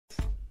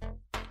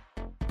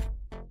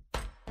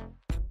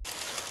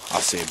I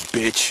said,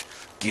 bitch,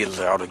 get it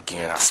out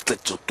again. I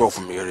slit your throat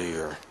from ear to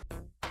ear.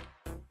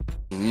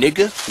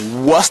 Nigga,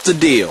 what's the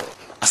deal?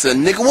 I said,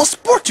 nigga, what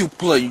sport you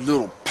play, you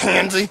little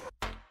pansy?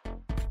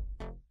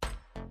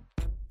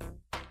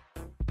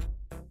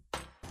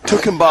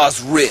 Took him by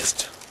his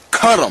wrist.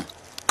 Cut him.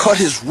 Cut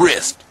his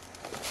wrist.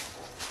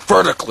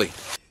 Vertically.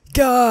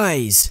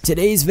 Guys,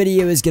 today's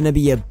video is going to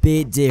be a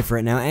bit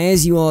different. Now,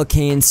 as you all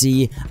can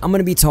see, I'm going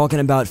to be talking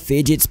about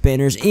fidget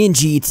spinners in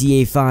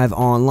GTA 5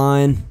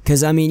 online.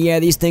 Because, I mean, yeah,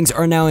 these things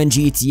are now in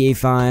GTA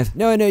 5.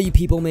 Now, I know you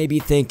people may be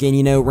thinking,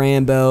 you know,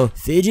 Rambo,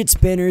 fidget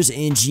spinners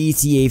in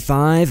GTA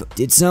 5?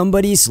 Did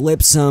somebody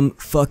slip some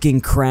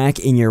fucking crack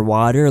in your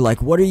water?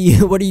 Like, what are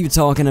you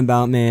talking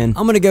about, man?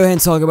 I'm going to go ahead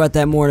and talk about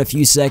that more in a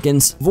few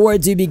seconds. Before I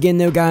do begin,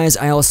 though, guys,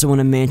 I also want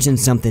to mention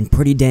something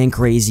pretty dang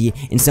crazy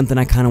and something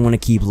I kind of want to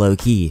keep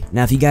low-key.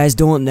 Now, if you guys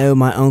don't know,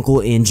 my uncle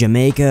in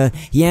Jamaica,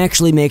 he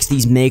actually makes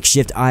these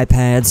makeshift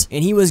iPads,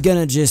 and he was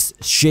gonna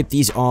just ship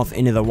these off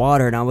into the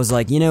water, and I was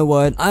like, you know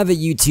what, I have a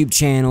YouTube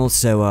channel,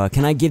 so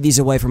can I give these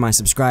away for my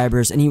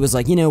subscribers? And he was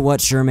like, you know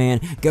what, sure man,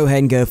 go ahead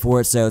and go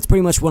for it. So it's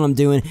pretty much what I'm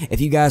doing. If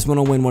you guys want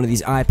to win one of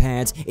these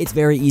iPads, it's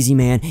very easy,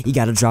 man. You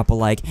gotta drop a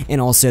like and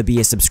also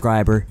be a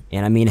subscriber.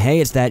 And I mean,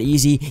 hey, it's that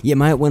easy. You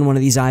might win one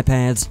of these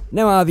iPads.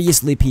 Now,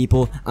 obviously,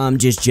 people, I'm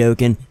just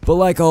joking, but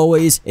like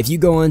always, if you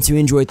go on to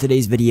enjoy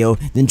today's video,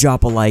 then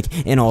drop a like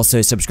and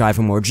also subscribe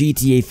for more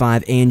GTA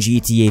 5 and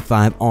GTA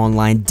 5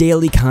 online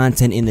daily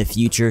content in the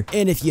future.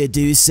 And if you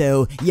do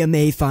so, you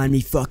may find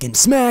me fucking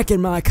smacking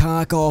my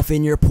cock off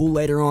in your pool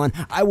later on.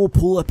 I will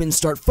pull up and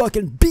start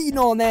fucking beating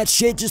on that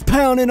shit, just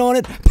pounding on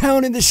it,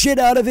 pounding the shit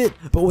out of it.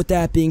 But with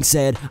that being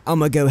said, I'm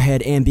gonna go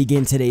ahead and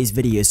begin today's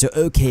video. So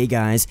okay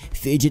guys,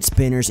 fidget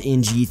spinners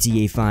in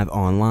GTA 5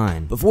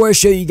 online. Before I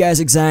show you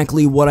guys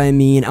exactly what I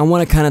mean, I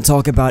want to kind of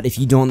talk about, if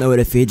you don't know what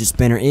a fidget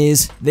spinner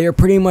is, they are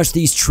pretty much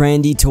these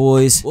trendy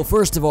toys. Well,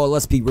 first of all,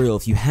 let's be real.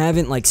 If you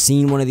haven't like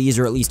seen one of these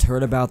or at least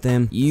heard about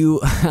them,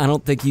 I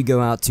don't think you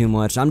go out too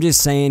much. I'm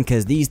just saying,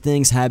 because these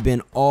things have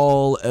been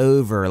all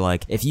over.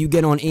 Like, if you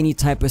get on any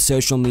type of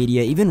social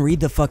media, even read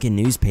the fucking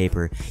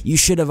newspaper, you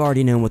should have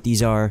already known what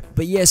these are.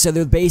 But yeah, so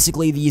they're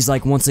basically these,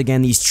 like, once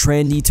again, these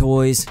trendy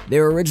toys. They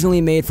were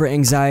originally made for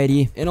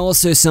anxiety, and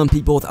also some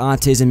people with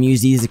autism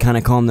use these to kind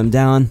of calm them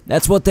down.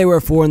 That's what they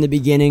were for in the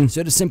beginning.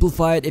 So to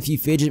simplify it, if you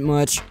fidget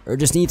much or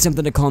just need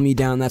something to calm you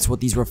down, that's what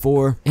these were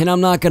for. And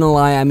I'm not gonna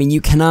lie, I mean,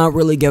 you cannot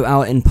really go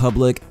out in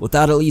public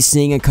without at least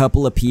seeing a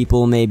couple of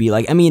people, maybe,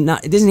 like, I mean,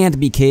 it doesn't have to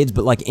be kids,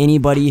 but like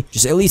anybody,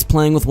 just at least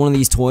playing with one of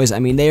these toys. I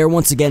mean, they are,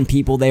 once again,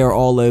 people, they are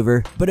all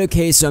over. But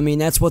okay, so I mean,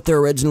 that's what they're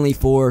originally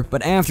for,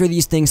 but after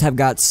these things have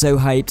got so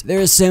hyped,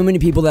 there are so many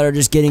people that are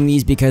just getting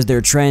these because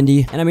they're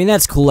trendy, and I mean,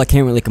 that's cool, I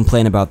can't really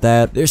complain about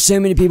that. There's so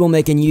many people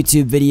making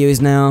YouTube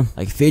videos now,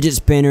 like fidget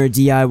spinner,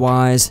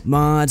 DIYs,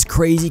 mods,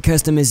 crazy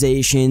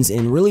customizations,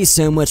 and really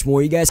so much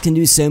more. You guys can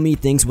do so many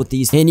things with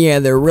these, and yeah,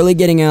 they're really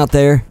getting out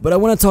there. But I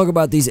want to talk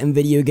about these in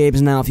video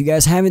games now. If you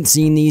guys haven't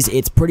seen these,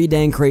 it's pretty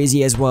dang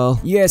crazy as well.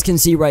 You guys can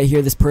see right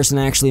here, this person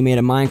actually made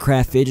a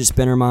Minecraft fidget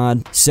spinner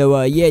mod.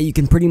 So yeah, you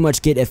can pretty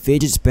much get a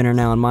fidget spinner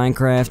now in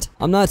Minecraft.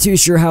 I'm not too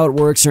sure how it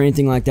works or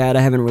anything like that.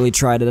 I haven't really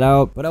tried it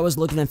out, but I was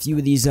looking a few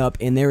of these up,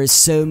 and there is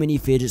so many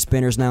fidget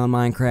spinners now in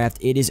Minecraft.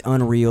 It is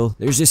unreal.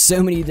 There's just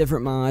so many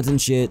different mods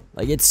and shit.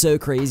 Like, it's so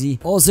crazy.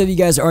 Also, if you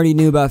guys already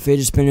knew about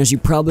fidget spinners, you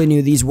probably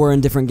knew these were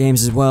in different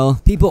games as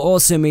well. People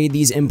also made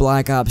these in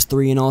Black Ops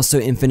 3 and also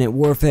Infinite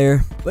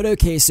Warfare. But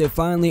okay, so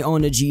finally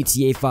on to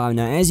GTA 5.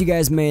 Now, as you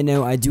guys may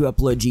know, I do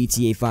upload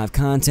GTA 5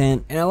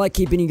 content, and I like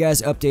keeping you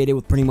guys updated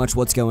with pretty much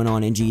what's going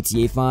on in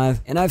GTA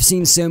 5. And I've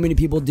seen so many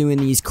people doing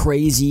these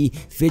crazy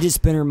fidget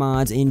spinner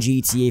mods in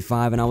GTA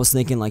 5, and I was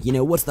thinking, like, you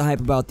know, what's the hype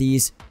about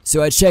these?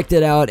 So I checked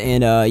it out,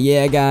 and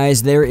yeah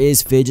guys, there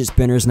is fidget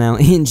spinners now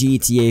in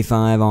GTA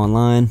 5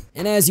 online.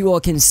 And as you all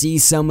can see,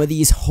 some of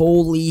these,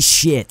 holy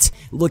shit,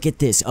 look at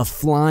this, a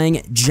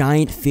flying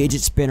giant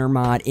fidget spinner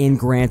mod in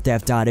Grand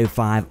Theft Auto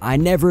 5. I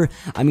never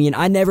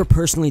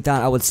personally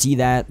thought I would see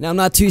that. Now, I'm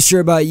not too sure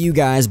about you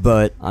guys,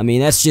 but I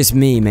mean, that's just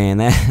me, man.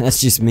 That's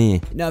just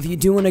me. Now, if you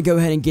do want to go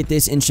ahead and get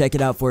this and check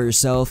it out for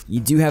yourself, you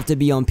do have to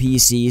be on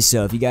PC,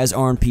 so if you guys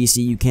are on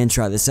PC, you can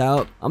try this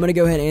out. I'm gonna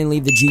go ahead and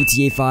leave the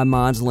GTA 5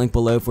 mods link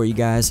below for you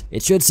guys.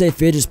 It should say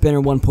Fidget Spinner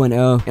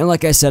 1.0, and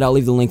like I said, I'll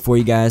leave the link for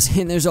you guys.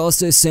 And there's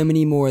also so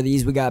many more of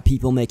these. We got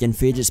people making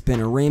fidget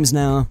spinner rims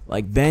now.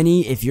 Like,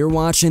 Benny, if you're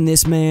watching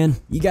this, man,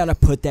 you gotta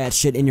put that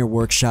shit in your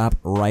workshop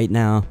right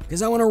now,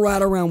 because I want to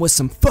ride around with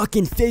some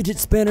fucking fidget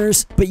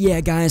spinners. But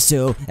yeah guys,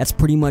 so that's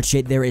pretty much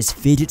it. There is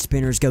fidget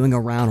spinners going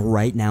around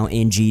right now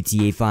in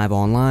GTA 5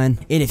 online,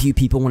 and if you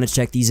people want to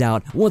check these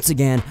out, once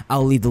again,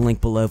 I'll leave the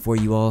link below for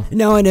you all.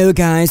 Now, I know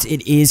guys,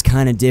 it is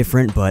kind of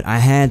different, but I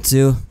had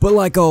to. But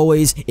like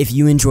always, if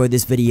you enjoyed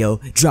this video,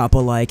 drop a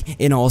like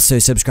and also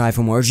subscribe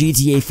for more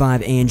GTA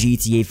 5 and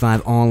GTA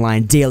 5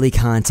 online daily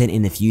content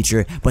in the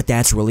future. But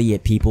that's really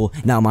it, people.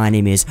 Now, my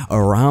name is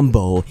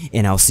Rambo,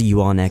 and I'll see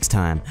you all next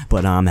time,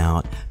 but I'm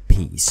out.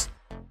 Peace.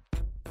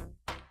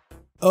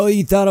 Oh,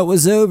 you thought it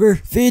was over?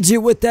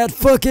 Fidget with that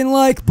fucking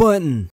like button.